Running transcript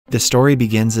The story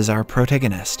begins as our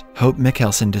protagonist, Hope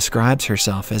Mikaelson, describes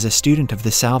herself as a student of the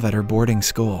Salvator boarding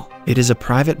school. It is a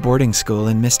private boarding school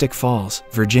in Mystic Falls,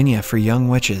 Virginia for young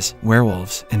witches,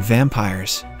 werewolves, and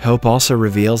vampires. Hope also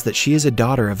reveals that she is a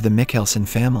daughter of the Mikaelson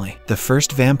family, the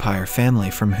first vampire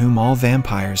family from whom all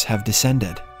vampires have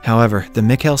descended. However, the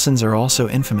Mikaelsons are also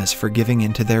infamous for giving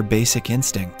in to their basic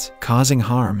instincts, causing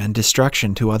harm and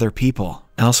destruction to other people.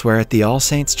 Elsewhere at the All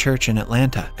Saints Church in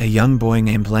Atlanta, a young boy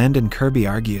named Landon Kirby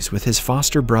argues with his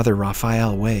foster brother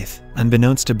Raphael Waith.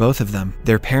 Unbeknownst to both of them,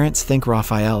 their parents think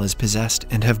Raphael is possessed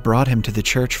and have brought him to the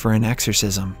church for an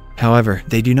exorcism. However,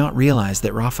 they do not realize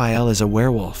that Raphael is a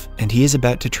werewolf, and he is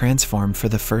about to transform for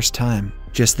the first time.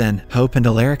 Just then, Hope and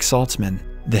Alaric Saltzman,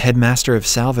 the headmaster of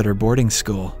Salvator boarding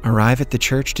school, arrive at the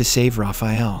church to save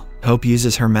Raphael. Hope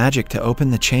uses her magic to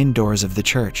open the chained doors of the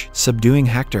church, subduing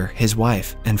Hector, his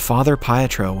wife, and Father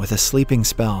Pietro with a sleeping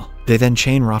spell. They then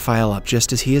chain Raphael up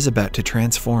just as he is about to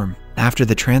transform. After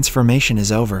the transformation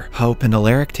is over, Hope and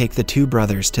Alaric take the two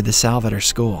brothers to the Salvator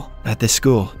school. At the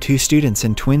school, two students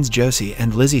and twins Josie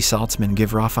and Lizzie Saltzman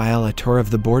give Raphael a tour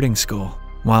of the boarding school,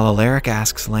 while Alaric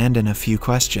asks Landon a few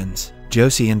questions.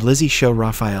 Josie and Lizzie show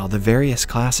Raphael the various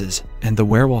classes and the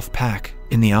werewolf pack.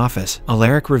 In the office,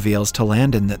 Alaric reveals to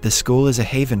Landon that the school is a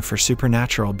haven for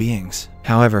supernatural beings.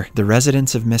 However, the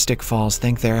residents of Mystic Falls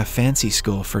think they're a fancy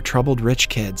school for troubled rich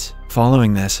kids.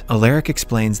 Following this, Alaric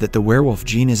explains that the werewolf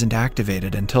gene isn't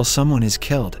activated until someone is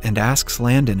killed and asks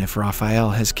Landon if Raphael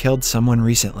has killed someone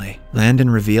recently. Landon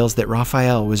reveals that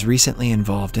Raphael was recently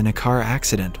involved in a car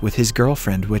accident with his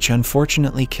girlfriend, which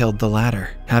unfortunately killed the latter.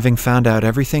 Having found out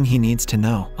everything he needs to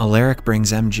know, Alaric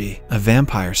brings MG, a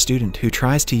vampire student who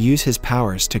tries to use his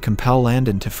powers to compel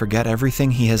Landon to forget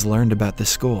everything he has learned about the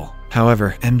school.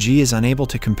 However, MG is unable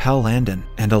to compel Landon,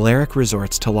 and Alaric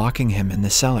resorts to locking him in the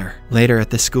cellar. Later at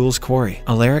the school's quarry,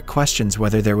 Alaric questions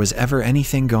whether there was ever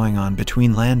anything going on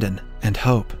between Landon and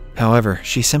Hope. However,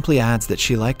 she simply adds that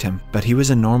she liked him, but he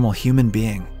was a normal human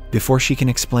being. Before she can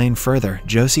explain further,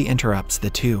 Josie interrupts the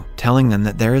two, telling them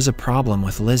that there is a problem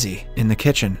with Lizzie. In the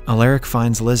kitchen, Alaric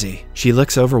finds Lizzie. She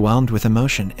looks overwhelmed with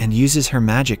emotion and uses her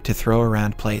magic to throw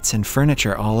around plates and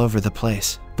furniture all over the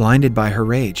place. Blinded by her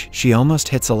rage, she almost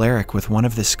hits Alaric with one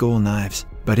of the school knives,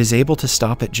 but is able to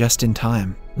stop it just in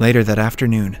time. Later that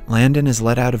afternoon, Landon is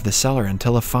let out of the cellar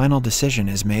until a final decision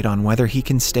is made on whether he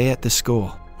can stay at the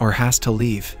school or has to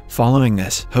leave. Following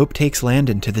this, Hope takes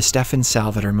Landon to the Stefan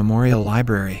Salvator Memorial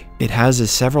Library. It houses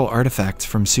several artifacts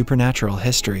from supernatural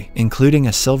history, including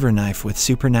a silver knife with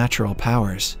supernatural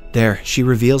powers. There, she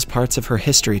reveals parts of her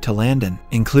history to Landon,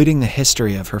 including the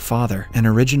history of her father, an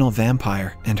original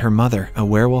vampire, and her mother, a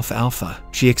werewolf alpha.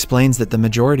 She explains that the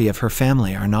majority of her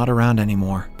family are not around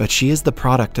anymore, but she is the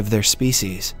product of their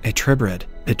species, a tribrid.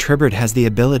 A tribrid has the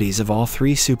abilities of all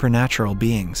three supernatural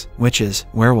beings, witches,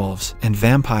 werewolves, and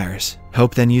vampires.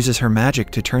 Hope then uses her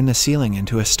magic to turn the ceiling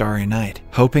into a starry night,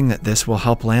 hoping that this will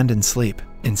help Landon sleep.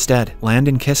 Instead,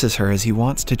 Landon kisses her as he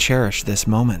wants to cherish this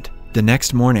moment. The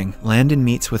next morning, Landon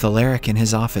meets with Alaric in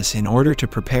his office in order to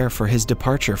prepare for his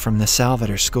departure from the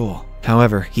Salvator school.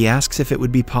 However, he asks if it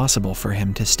would be possible for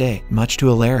him to stay, much to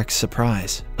Alaric's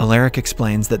surprise. Alaric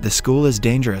explains that the school is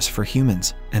dangerous for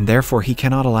humans, and therefore he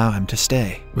cannot allow him to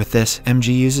stay. With this,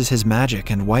 MG uses his magic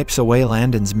and wipes away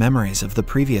Landon's memories of the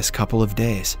previous couple of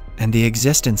days, and the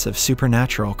existence of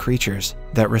supernatural creatures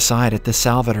that reside at the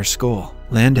Salvator school.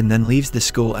 Landon then leaves the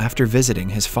school after visiting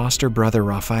his foster brother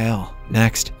Raphael.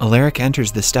 Next, Alaric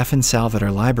enters the Stefan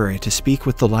Salvator library to speak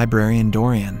with the librarian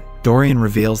Dorian. Dorian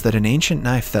reveals that an ancient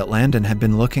knife that Landon had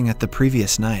been looking at the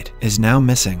previous night is now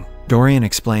missing. Dorian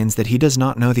explains that he does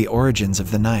not know the origins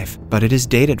of the knife, but it is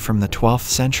dated from the 12th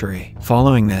century.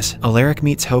 Following this, Alaric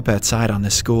meets Hope outside on the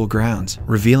school grounds,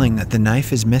 revealing that the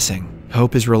knife is missing.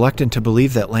 Hope is reluctant to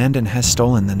believe that Landon has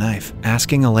stolen the knife,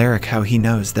 asking Alaric how he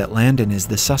knows that Landon is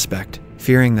the suspect.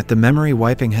 Fearing that the memory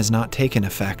wiping has not taken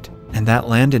effect, and that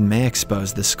Landon may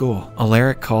expose the school,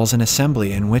 Alaric calls an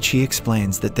assembly in which he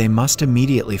explains that they must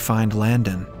immediately find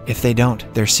Landon. If they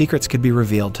don't, their secrets could be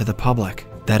revealed to the public.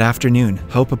 That afternoon,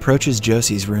 Hope approaches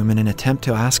Josie's room in an attempt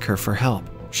to ask her for help.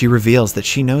 She reveals that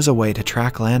she knows a way to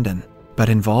track Landon, but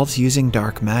involves using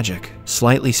dark magic.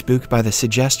 Slightly spooked by the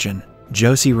suggestion,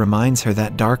 Josie reminds her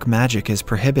that dark magic is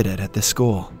prohibited at the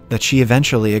school, but she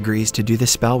eventually agrees to do the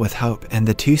spell with Hope, and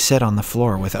the two sit on the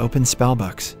floor with open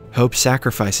spellbooks. Hope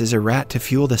sacrifices a rat to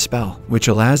fuel the spell, which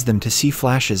allows them to see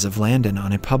flashes of Landon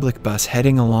on a public bus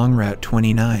heading along Route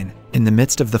 29. In the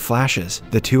midst of the flashes,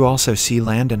 the two also see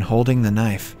Landon holding the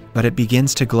knife, but it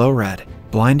begins to glow red,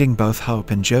 blinding both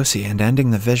Hope and Josie and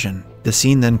ending the vision. The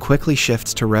scene then quickly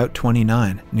shifts to Route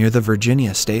 29, near the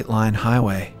Virginia State Line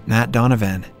Highway. Matt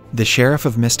Donovan, The sheriff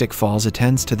of Mystic Falls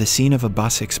attends to the scene of a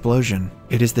bus explosion.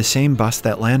 It is the same bus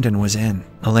that Landon was in.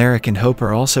 Alaric and Hope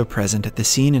are also present at the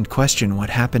scene and question what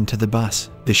happened to the bus.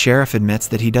 The sheriff admits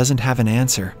that he doesn't have an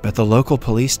answer, but the local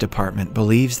police department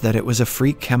believes that it was a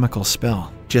freak chemical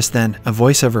spill. Just then, a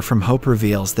voiceover from Hope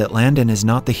reveals that Landon is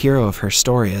not the hero of her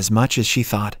story as much as she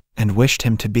thought and wished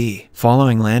him to be.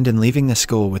 Following Landon leaving the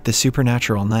school with the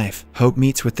supernatural knife, Hope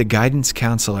meets with the guidance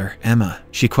counselor, Emma.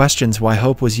 She questions why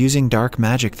Hope was using dark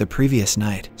magic the previous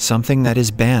night, something that is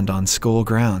banned on school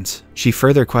grounds. She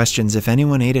further questions if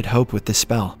anyone aided Hope with the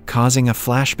spell, causing a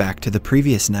flashback to the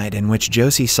previous night in which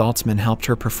Josie Saltzman helped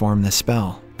her perform the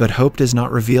spell. But Hope does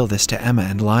not reveal this to Emma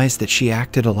and lies that she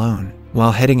acted alone.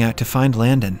 While heading out to find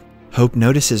Landon, Hope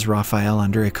notices Raphael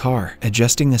under a car,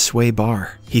 adjusting the sway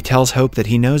bar. He tells Hope that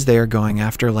he knows they are going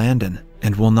after Landon,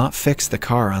 and will not fix the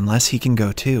car unless he can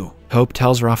go too. Hope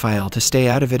tells Raphael to stay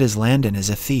out of it as Landon is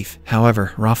a thief.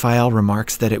 However, Raphael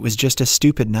remarks that it was just a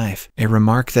stupid knife, a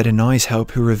remark that annoys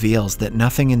Hope, who reveals that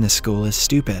nothing in the school is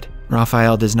stupid.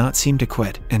 Raphael does not seem to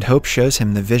quit, and Hope shows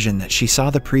him the vision that she saw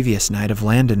the previous night of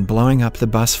Landon blowing up the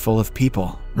bus full of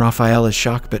people. Raphael is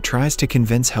shocked but tries to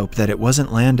convince Hope that it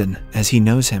wasn't Landon, as he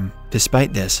knows him.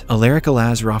 Despite this, Alaric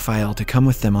allows Raphael to come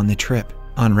with them on the trip.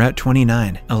 On Route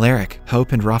 29, Alaric,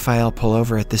 Hope and Raphael pull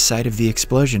over at the site of the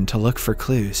explosion to look for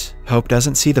clues. Hope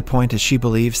doesn't see the point as she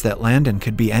believes that Landon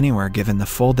could be anywhere given the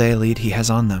full-day lead he has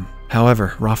on them.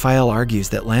 However, Raphael argues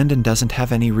that Landon doesn't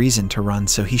have any reason to run,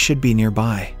 so he should be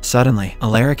nearby. Suddenly,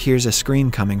 Alaric hears a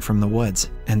scream coming from the woods,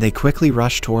 and they quickly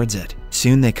rush towards it.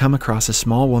 Soon they come across a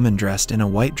small woman dressed in a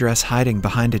white dress hiding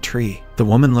behind a tree. The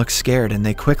woman looks scared and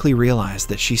they quickly realize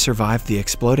that she survived the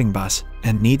exploding bus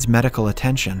and needs medical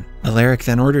attention. Alaric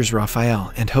then orders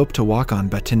Raphael and Hope to walk on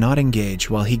but to not engage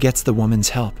while he gets the woman's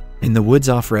help. In the woods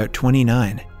off Route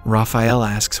 29, Raphael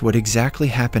asks what exactly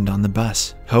happened on the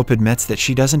bus. Hope admits that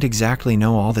she doesn't exactly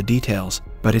know all the details,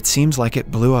 but it seems like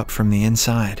it blew up from the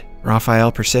inside.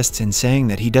 Raphael persists in saying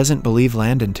that he doesn't believe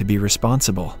Landon to be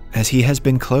responsible, as he has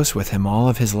been close with him all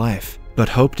of his life. But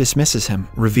Hope dismisses him,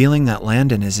 revealing that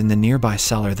Landon is in the nearby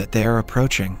cellar that they are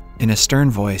approaching. In a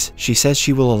stern voice, she says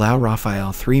she will allow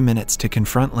Raphael 3 minutes to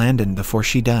confront Landon before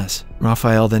she does.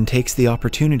 Raphael then takes the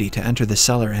opportunity to enter the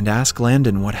cellar and ask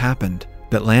Landon what happened.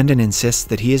 But Landon insists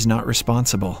that he is not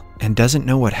responsible and doesn't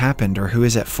know what happened or who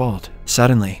is at fault.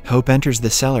 Suddenly, Hope enters the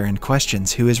cellar and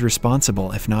questions who is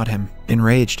responsible if not him.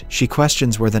 Enraged, she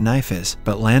questions where the knife is,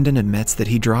 but Landon admits that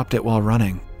he dropped it while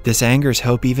running. This angers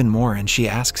Hope even more and she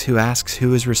asks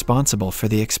who is responsible for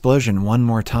the explosion one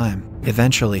more time.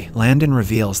 Eventually, Landon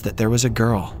reveals that there was a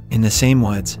girl. In the same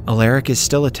woods, Alaric is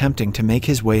still attempting to make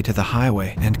his way to the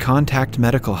highway and contact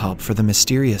medical help for the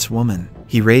mysterious woman.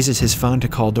 He raises his phone to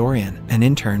call Dorian, an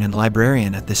intern and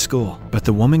librarian at the school, but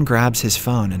the woman grabs his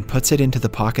phone and puts it into the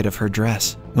pocket of her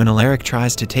dress. When Alaric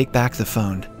tries to take back the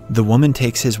phone, the woman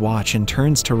takes his watch and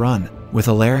turns to run, with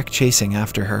Alaric chasing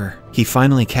after her. He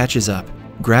finally catches up,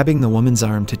 grabbing the woman's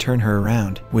arm to turn her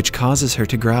around, which causes her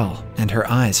to growl, and her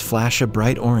eyes flash a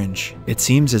bright orange. It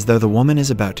seems as though the woman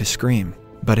is about to scream,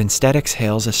 but instead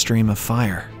exhales a stream of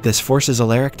fire. This forces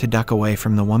Alaric to duck away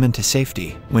from the woman to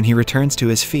safety. When he returns to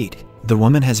his feet, the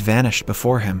woman has vanished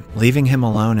before him, leaving him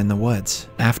alone in the woods.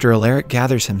 After Alaric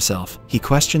gathers himself, he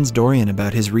questions Dorian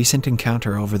about his recent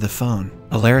encounter over the phone.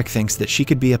 Alaric thinks that she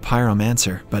could be a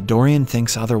pyromancer, but Dorian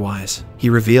thinks otherwise.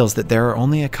 He reveals that there are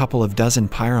only a couple of dozen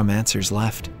pyromancers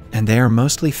left, and they are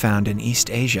mostly found in East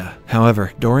Asia.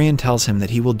 However, Dorian tells him that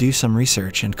he will do some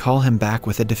research and call him back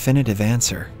with a definitive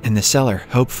answer. In the cellar,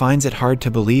 Hope finds it hard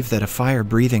to believe that a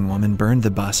fire-breathing woman burned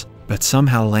the bus, but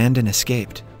somehow Landon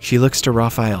escaped. She looks to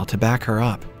Raphael to back her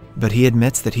up, but he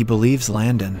admits that he believes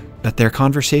Landon. But their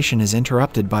conversation is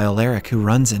interrupted by Alaric, who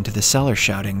runs into the cellar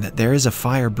shouting that there is a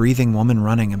fire-breathing woman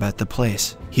running about the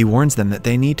place. He warns them that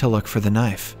they need to look for the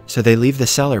knife, so they leave the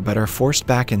cellar but are forced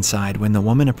back inside when the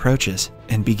woman approaches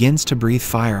and begins to breathe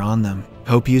fire on them.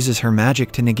 Hope uses her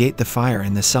magic to negate the fire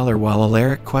in the cellar while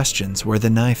Alaric questions where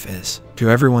the knife is. To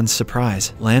everyone's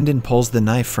surprise, Landon pulls the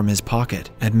knife from his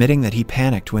pocket, admitting that he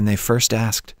panicked when they first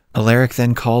asked. Alaric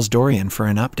then calls Dorian for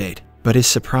an update, but is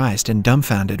surprised and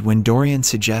dumbfounded when Dorian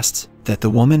suggests that the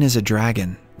woman is a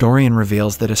dragon. Dorian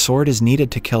reveals that a sword is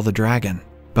needed to kill the dragon,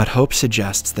 but Hope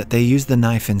suggests that they use the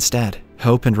knife instead.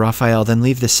 Hope and Raphael then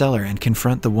leave the cellar and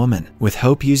confront the woman, with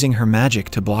Hope using her magic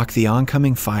to block the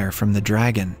oncoming fire from the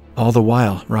dragon. All the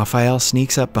while, Raphael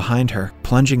sneaks up behind her,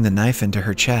 plunging the knife into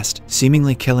her chest,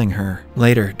 seemingly killing her.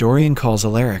 Later, Dorian calls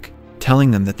Alaric,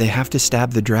 telling them that they have to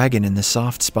stab the dragon in the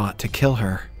soft spot to kill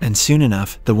her. And soon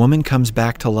enough, the woman comes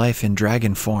back to life in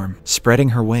dragon form, spreading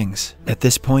her wings. At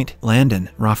this point, Landon,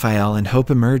 Raphael, and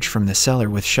Hope emerge from the cellar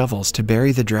with shovels to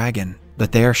bury the dragon.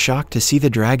 but they are shocked to see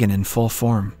the dragon in full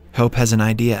form. Hope has an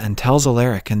idea and tells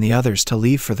Alaric and the others to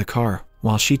leave for the car,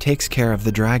 while she takes care of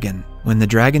the dragon. When the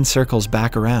dragon circles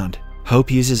back around, Hope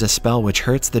uses a spell which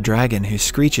hurts the dragon, who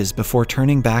screeches before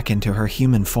turning back into her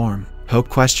human form. Hope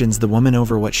questions the woman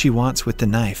over what she wants with the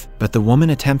knife, but the woman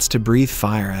attempts to breathe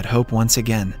fire at Hope once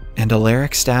again, and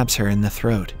Alaric stabs her in the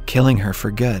throat, killing her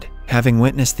for good. Having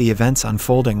witnessed the events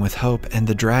unfolding with Hope and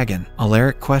the dragon,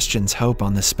 Alaric questions Hope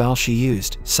on the spell she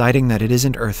used, citing that it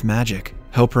isn't earth magic.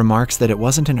 Hope remarks that it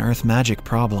wasn't an earth magic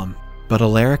problem, but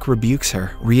Alaric rebukes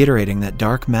her, reiterating that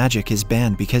dark magic is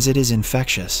banned because it is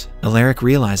infectious. Alaric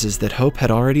realizes that Hope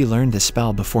had already learned the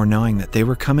spell before knowing that they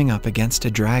were coming up against a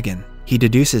dragon. He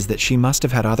deduces that she must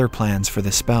have had other plans for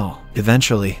the spell.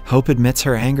 Eventually, Hope admits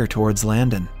her anger towards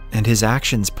Landon, and his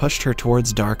actions pushed her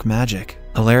towards dark magic.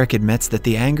 Alaric admits that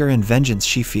the anger and vengeance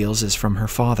she feels is from her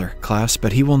father, Klaus,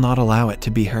 but he will not allow it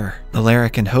to be her.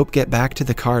 Alaric and Hope get back to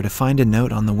the car to find a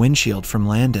note on the windshield from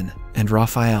Landon and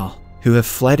Raphael, who have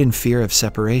fled in fear of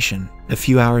separation. A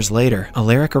few hours later,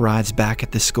 Alaric arrives back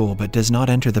at the school but does not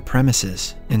enter the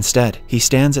premises. Instead, he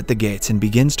stands at the gates and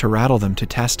begins to rattle them to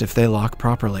test if they lock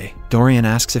properly. Dorian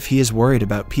asks if he is worried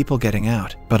about people getting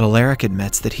out, but Alaric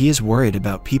admits that he is worried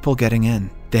about people getting in.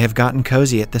 They have gotten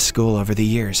cozy at the school over the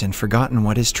years and forgotten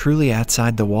what is truly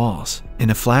outside the walls. In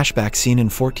a flashback scene in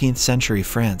 14th century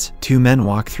France, two men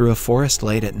walk through a forest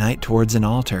late at night towards an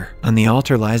altar. On the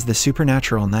altar lies the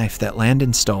supernatural knife that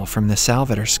Landon stole from the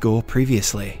Salvator school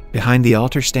previously. Behind the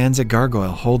altar stands a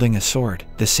gargoyle holding a sword,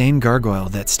 the same gargoyle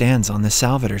that stands on the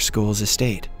Salvator school's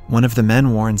estate. One of the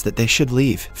men warns that they should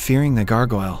leave, fearing the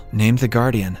gargoyle, named the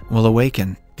Guardian, will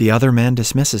awaken. The other man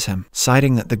dismisses him,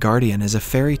 citing that the Guardian is a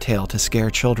fairy tale to scare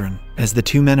children. As the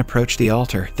two men approach the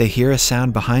altar, they hear a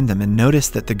sound behind them and notice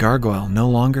that the gargoyle no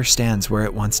longer stands where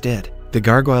it once did. The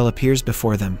gargoyle appears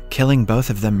before them, killing both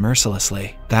of them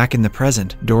mercilessly. Back in the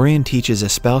present, Dorian teaches a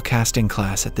spell-casting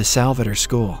class at the Salvator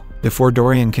school. Before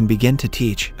Dorian can begin to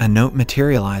teach, a note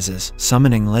materializes,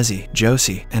 summoning Lizzie,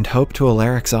 Josie, and Hope to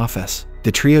Alaric's office.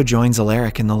 The trio joins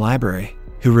Alaric in the library,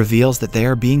 who reveals that they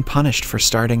are being punished for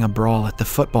starting a brawl at the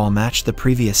football match the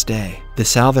previous day. The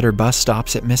Salvator bus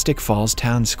stops at Mystic Falls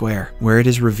Town Square, where it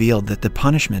is revealed that the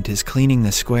punishment is cleaning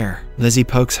the square. Lizzie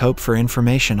pokes Hope for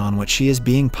information on what she is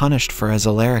being punished for, as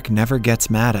Alaric never gets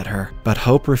mad at her, but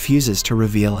Hope refuses to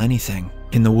reveal anything.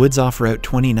 In the woods off Route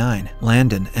 29,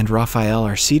 Landon and Raphael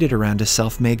are seated around a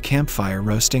self-made campfire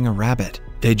roasting a rabbit.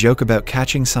 They joke about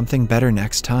catching something better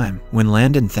next time, when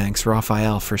Landon thanks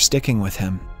Raphael for sticking with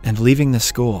him and leaving the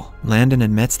school. Landon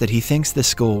admits that he thinks the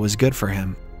school was good for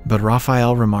him, but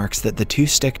Raphael remarks that the two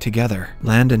stick together.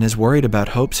 Landon is worried about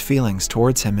Hope's feelings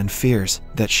towards him and fears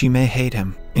that she may hate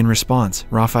him. In response,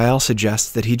 Raphael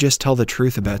suggests that he just tell the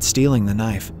truth about stealing the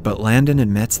knife, but Landon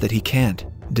admits that he can't,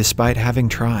 despite having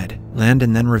tried.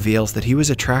 Landon then reveals that he was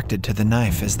attracted to the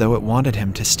knife as though it wanted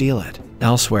him to steal it.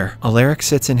 Elsewhere, Alaric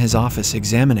sits in his office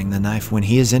examining the knife when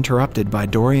he is interrupted by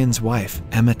Dorian's wife,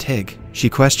 Emma Tigg. She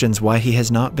questions why he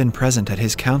has not been present at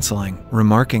his counseling,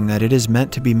 remarking that it is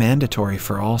meant to be mandatory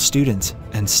for all students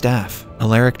and staff.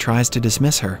 Alaric tries to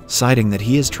dismiss her, citing that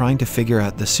he is trying to figure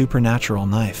out the supernatural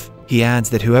knife. He adds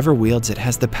that whoever wields it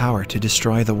has the power to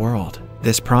destroy the world.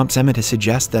 This prompts Emma to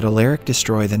suggest that Alaric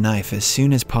destroy the knife as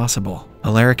soon as possible.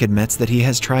 Alaric admits that he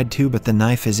has tried to, but the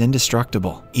knife is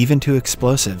indestructible, even to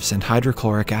explosives and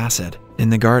hydrochloric acid. In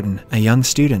the garden, a young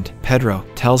student, Pedro,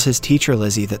 tells his teacher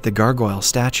Lizzie that the gargoyle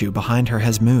statue behind her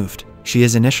has moved. She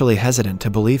is initially hesitant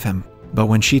to believe him, but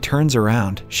when she turns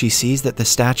around, she sees that the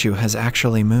statue has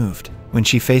actually moved. When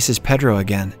she faces Pedro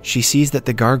again, she sees that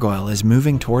the gargoyle is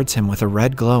moving towards him with a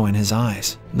red glow in his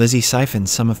eyes. Lizzie siphons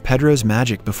some of Pedro's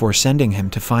magic before sending him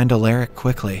to find Alaric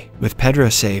quickly. With Pedro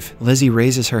safe, Lizzie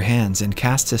raises her hands and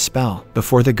casts a spell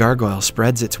before the gargoyle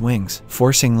spreads its wings,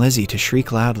 forcing Lizzie to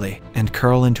shriek loudly and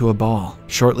curl into a ball.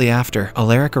 Shortly after,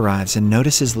 Alaric arrives and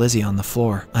notices Lizzie on the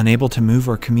floor, unable to move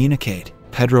or communicate.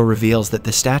 Pedro reveals that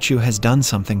the statue has done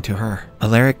something to her.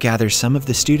 Alaric gathers some of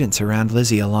the students around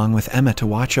Lizzie along with Emma to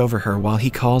watch over her while he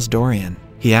calls Dorian.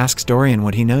 He asks Dorian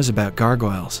what he knows about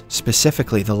gargoyles,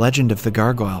 specifically the legend of the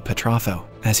gargoyle Petrafo,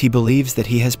 as he believes that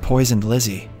he has poisoned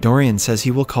Lizzie. Dorian says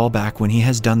he will call back when he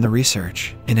has done the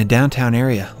research. In a downtown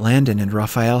area, Landon and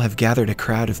Raphael have gathered a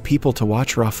crowd of people to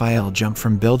watch Raphael jump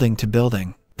from building to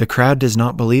building. The crowd does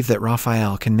not believe that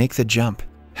Raphael can make the jump.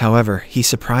 However, he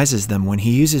surprises them when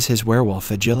he uses his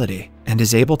werewolf agility and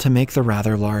is able to make the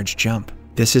rather large jump.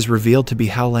 This is revealed to be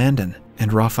how Landon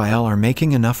and Raphael are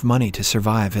making enough money to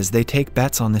survive as they take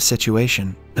bets on the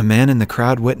situation. A man in the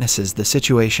crowd witnesses the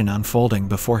situation unfolding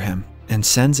before him and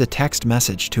sends a text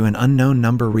message to an unknown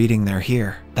number reading they're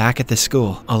here. Back at the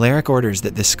school, Alaric orders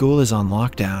that the school is on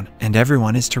lockdown and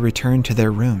everyone is to return to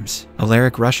their rooms.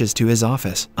 Alaric rushes to his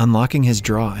office, unlocking his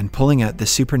drawer and pulling out the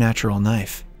supernatural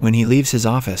knife. When he leaves his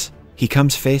office, he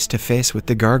comes face to face with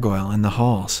the gargoyle in the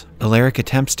halls. Alaric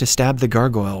attempts to stab the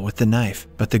gargoyle with the knife,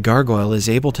 but the gargoyle is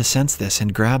able to sense this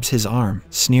and grabs his arm,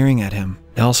 sneering at him.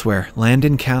 Elsewhere,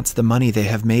 Landon counts the money they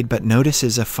have made but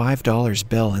notices a $5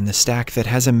 bill in the stack that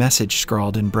has a message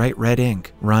scrawled in bright red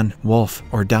ink: "Run, wolf,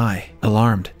 or die."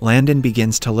 Alarmed, Landon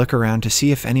begins to look around to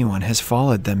see if anyone has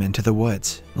followed them into the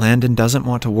woods. Landon doesn't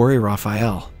want to worry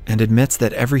Raphael and admits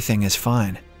that everything is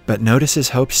fine, but notices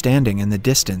Hope standing in the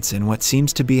distance in what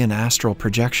seems to be an astral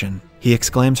projection. He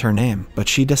exclaims her name, but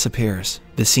she disappears.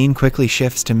 The scene quickly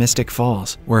shifts to Mystic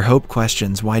Falls, where Hope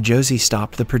questions why Josie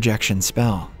stopped the projection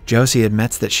spell. Josie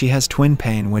admits that she has twin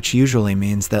pain, which usually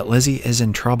means that Lizzie is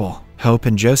in trouble. Hope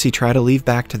and Josie try to leave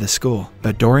back to the school,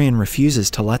 but Dorian refuses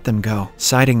to let them go,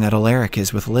 citing that Alaric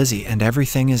is with Lizzie and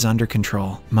everything is under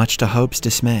control, much to Hope's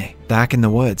dismay. Back in the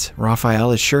woods,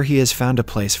 Raphael is sure he has found a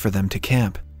place for them to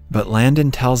camp, but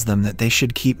Landon tells them that they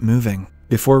should keep moving.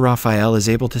 Before Raphael is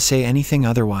able to say anything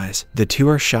otherwise, the two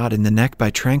are shot in the neck by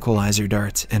tranquilizer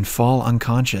darts and fall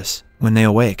unconscious. When they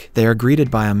awake, they are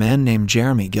greeted by a man named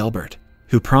Jeremy Gilbert,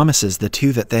 who promises the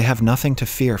two that they have nothing to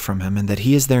fear from him and that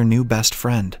he is their new best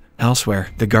friend. Elsewhere,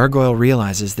 the gargoyle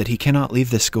realizes that he cannot leave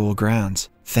the school grounds,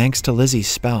 thanks to Lizzie's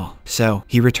spell, so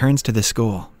he returns to the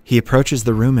school. He approaches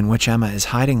the room in which Emma is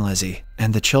hiding Lizzie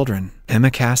and the children. Emma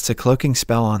casts a cloaking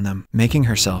spell on them, making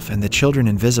herself and the children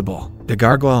invisible. The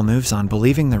gargoyle moves on,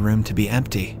 believing the room to be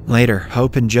empty. Later,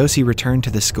 Hope and Josie return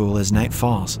to the school as night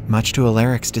falls, much to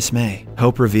Alaric's dismay.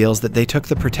 Hope reveals that they took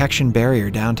the protection barrier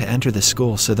down to enter the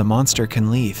school so the monster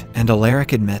can leave, and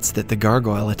Alaric admits that the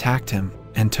gargoyle attacked him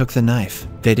and took the knife.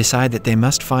 They decide that they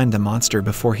must find the monster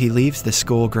before he leaves the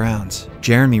school grounds.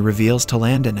 Jeremy reveals to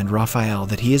Landon and Raphael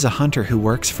that he is a hunter who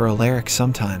works for Alaric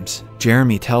sometimes.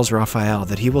 Jeremy tells Raphael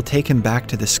that he will take him back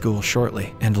to the school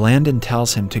shortly, and Landon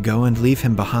tells him to go and leave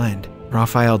him behind.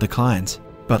 Raphael declines,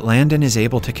 but Landon is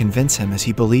able to convince him as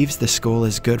he believes the school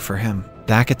is good for him.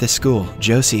 Back at the school,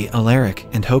 Josie, Alaric,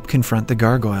 and Hope confront the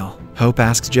gargoyle. Hope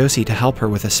asks Josie to help her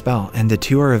with a spell, and the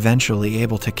two are eventually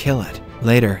able to kill it.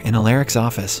 Later, in Alaric's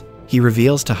office, he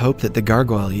reveals to Hope that the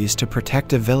gargoyle used to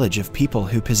protect a village of people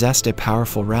who possessed a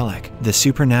powerful relic, the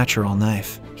supernatural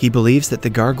knife. He believes that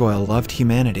the gargoyle loved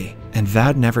humanity and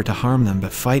vowed never to harm them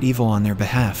but fight evil on their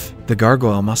behalf. The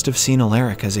gargoyle must have seen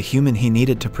Alaric as a human he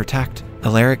needed to protect.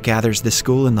 Alaric gathers the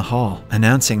school in the hall,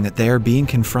 announcing that they are being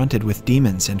confronted with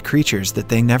demons and creatures that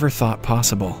they never thought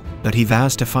possible. But he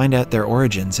vows to find out their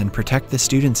origins and protect the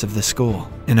students of the school.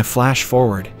 In a flash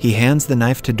forward, he hands the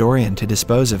knife to Dorian to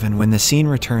dispose of, and when the scene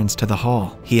returns to the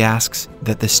hall, he asks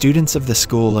that the students of the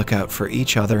school look out for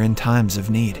each other in times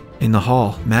of need. In the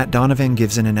hall, Matt Donovan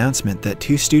gives an announcement that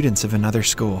two students of another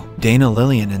school, Dana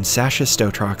Lillian and Sasha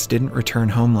Stotrox, didn't return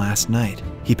home last night.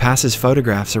 He passes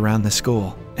photographs around the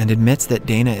school and admits that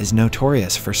Dana is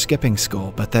notorious for skipping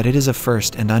school, but that it is a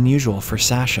first and unusual for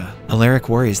Sasha. Alaric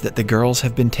worries that the girls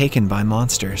have been taken by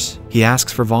monsters. He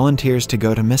asks for volunteers to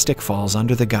go to Mystic Falls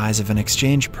under the guise of an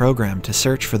exchange program to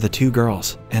search for the two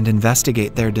girls and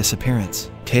investigate their disappearance.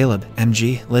 Caleb,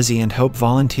 MG, Lizzie, and Hope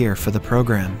volunteer for the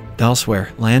program.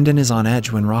 Elsewhere, Landon is on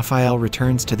edge when Raphael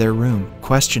returns to their room,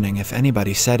 questioning if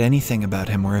anybody said anything about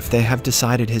him or if they have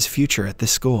decided his future at the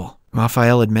school.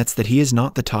 Raphael admits that he is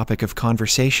not the topic of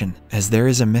conversation, as there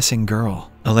is a missing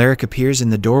girl. Alaric appears in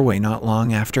the doorway not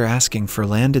long after asking for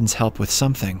Landon's help with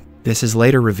something. This is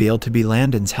later revealed to be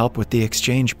Landon's help with the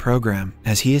exchange program,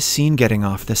 as he is seen getting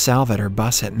off the Salvator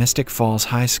bus at Mystic Falls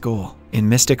High School. In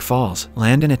Mystic Falls,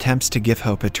 Landon attempts to give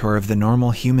Hope a tour of the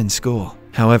normal human school.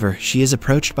 However, she is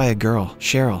approached by a girl,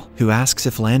 Cheryl, who asks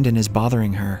if Landon is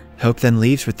bothering her. Hope then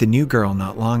leaves with the new girl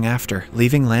not long after,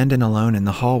 leaving Landon alone in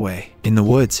the hallway. In the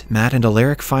woods, Matt and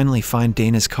Alaric finally find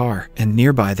Dana's car, and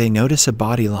nearby they notice a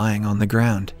body lying on the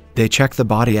ground. They check the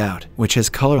body out, which has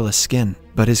colorless skin,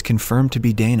 but is confirmed to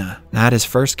be Dana. Matt is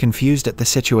first confused at the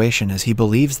situation as he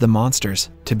believes the monsters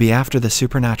to be after the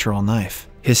supernatural knife.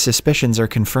 His suspicions are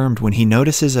confirmed when he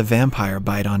notices a vampire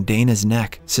bite on Dana's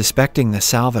neck, suspecting the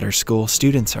Salvator School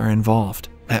students are involved.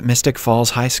 At Mystic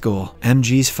Falls High School,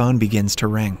 MG's phone begins to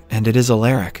ring, and it is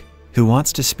Alaric, who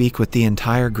wants to speak with the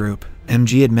entire group.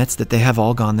 MG admits that they have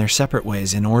all gone their separate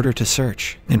ways in order to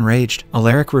search. Enraged,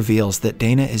 Alaric reveals that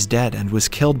Dana is dead and was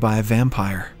killed by a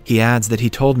vampire. He adds that he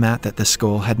told Matt that the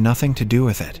school had nothing to do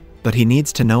with it, but he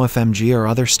needs to know if MG or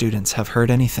other students have heard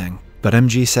anything. But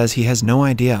MG says he has no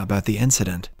idea about the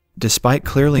incident. Despite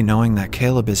clearly knowing that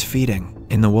Caleb is feeding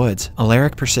in the woods,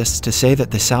 Alaric persists to say that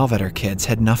the Salvator kids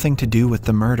had nothing to do with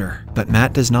the murder, but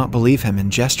Matt does not believe him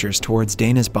and gestures towards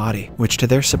Dana's body, which to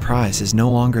their surprise is no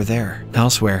longer there.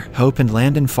 Elsewhere, Hope and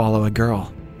Landon follow a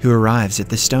girl who arrives at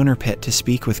the stoner pit to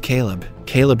speak with Caleb.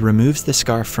 Caleb removes the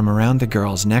scarf from around the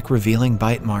girl's neck, revealing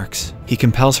bite marks. He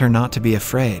compels her not to be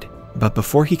afraid, but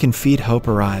before he can feed, Hope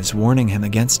arrives, warning him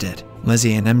against it.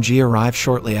 Lizzie and MG arrive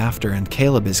shortly after, and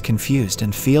Caleb is confused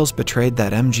and feels betrayed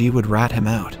that MG would rat him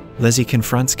out. Lizzie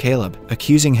confronts Caleb,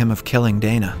 accusing him of killing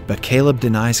Dana, but Caleb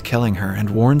denies killing her and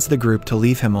warns the group to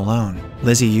leave him alone.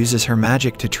 Lizzie uses her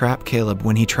magic to trap Caleb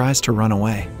when he tries to run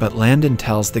away, but Landon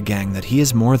tells the gang that he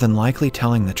is more than likely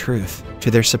telling the truth.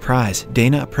 To their surprise,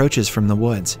 Dana approaches from the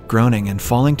woods, groaning and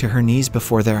falling to her knees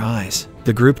before their eyes.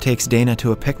 The group takes Dana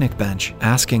to a picnic bench,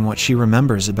 asking what she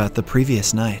remembers about the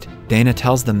previous night. Dana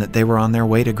tells them that they were on their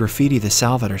way to graffiti the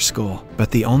Salvator school, but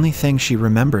the only thing she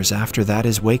remembers after that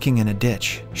is waking in a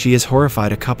ditch. She is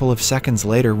horrified a couple of seconds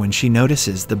later when she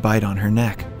notices the bite on her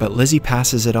neck, but Lizzie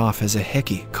passes it off as a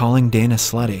hickey, calling Dana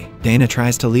slutty. Dana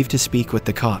tries to leave to speak with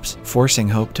the cops, forcing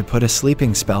Hope to put a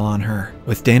sleeping spell on her.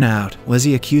 With Dana out,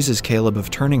 Lizzie accuses Caleb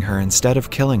of turning her instead of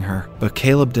killing her, but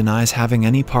Caleb denies having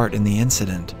any part in the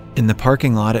incident. In the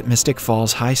parking lot at Mystic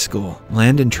Falls High School,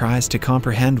 Landon tries to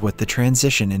comprehend what the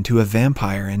transition into a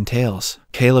vampire entails.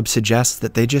 Caleb suggests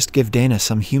that they just give Dana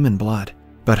some human blood,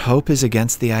 but Hope is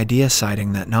against the idea,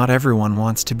 citing that not everyone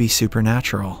wants to be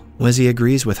supernatural. Lizzie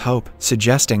agrees with Hope,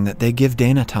 suggesting that they give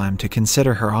Dana time to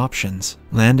consider her options.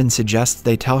 Landon suggests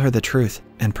they tell her the truth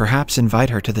and perhaps invite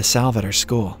her to the Salvator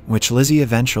school, which Lizzie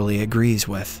eventually agrees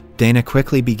with. Dana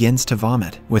quickly begins to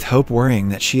vomit, with Hope worrying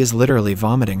that she is literally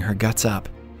vomiting her guts up.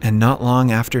 And not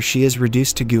long after, she is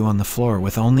reduced to goo on the floor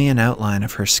with only an outline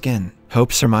of her skin.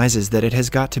 Hope surmises that it has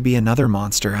got to be another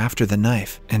monster after the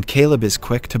knife, and Caleb is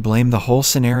quick to blame the whole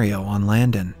scenario on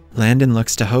Landon. Landon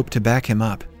looks to Hope to back him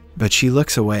up, but she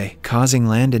looks away, causing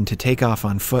Landon to take off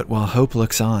on foot while Hope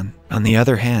looks on. On the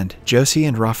other hand, Josie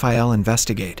and Raphael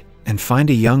investigate and find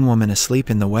a young woman asleep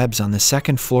in the webs on the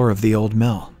second floor of the old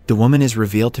mill. The woman is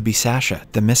revealed to be Sasha,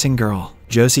 the missing girl.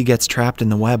 Josie gets trapped in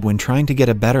the web when trying to get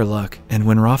a better look, and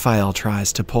when Raphael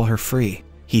tries to pull her free,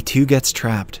 he too gets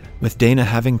trapped. With Dana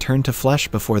having turned to flesh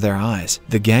before their eyes,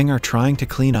 the gang are trying to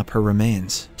clean up her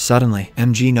remains. Suddenly,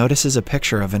 MG notices a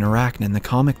picture of an arachne in the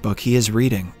comic book he is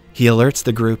reading. He alerts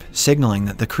the group, signaling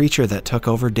that the creature that took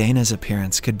over Dana's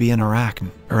appearance could be an arachne.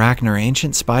 Arachne are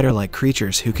ancient spider-like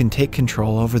creatures who can take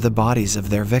control over the bodies of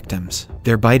their victims.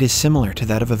 Their bite is similar to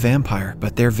that of a vampire,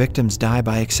 but their victims die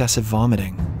by excessive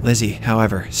vomiting. Lizzie,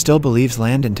 however, still believes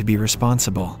Landon to be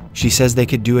responsible. She says they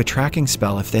could do a tracking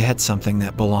spell if they had something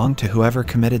that belonged to whoever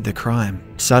committed the crime.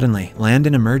 Suddenly,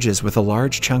 Landon emerges with a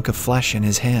large chunk of flesh in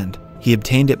his hand. He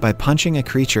obtained it by punching a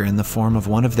creature in the form of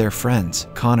one of their friends,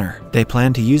 Connor. They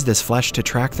plan to use this flesh to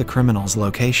track the criminal's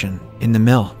location. In the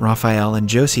mill, Raphael and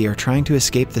Josie are trying to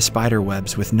escape the spider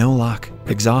webs with no luck.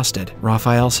 Exhausted,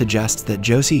 Raphael suggests that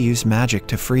Josie use magic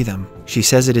to free them. She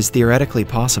says it is theoretically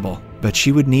possible, but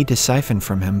she would need to siphon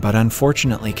from him, but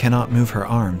unfortunately cannot move her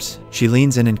arms. She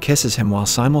leans in and kisses him while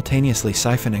simultaneously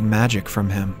siphoning magic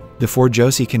from him. Before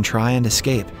Josie can try and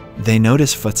escape, they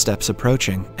notice footsteps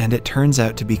approaching, and it turns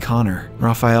out to be Connor.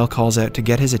 Raphael calls out to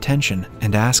get his attention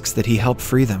and asks that he help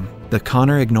free them, but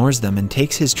Connor ignores them and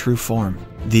takes his true form,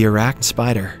 the arachne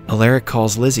spider. Alaric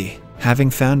calls Lizzie, having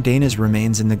found Dana's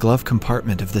remains in the glove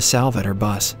compartment of the Salvator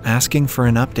bus, asking for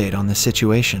an update on the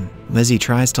situation. Lizzie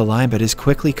tries to lie but is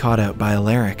quickly caught out by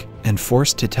Alaric and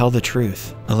forced to tell the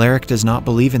truth. Alaric does not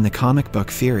believe in the comic book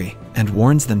theory and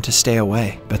warns them to stay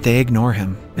away, but they ignore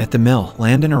him. At the mill,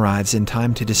 Landon arrives in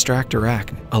time to distract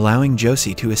Arachne, allowing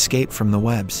Josie to escape from the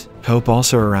webs. Hope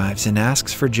also arrives and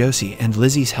asks for Josie and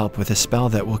Lizzie's help with a spell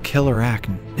that will kill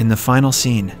Arachne. In the final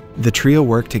scene, the trio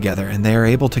work together and they are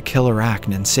able to kill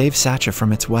Arachne and save Sasha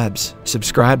from its webs.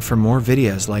 Subscribe for more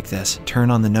videos like this,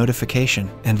 turn on the notification,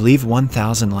 and leave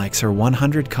 1,000 likes or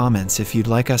 100 comments if you'd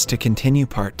like us to continue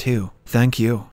part 2. Thank you.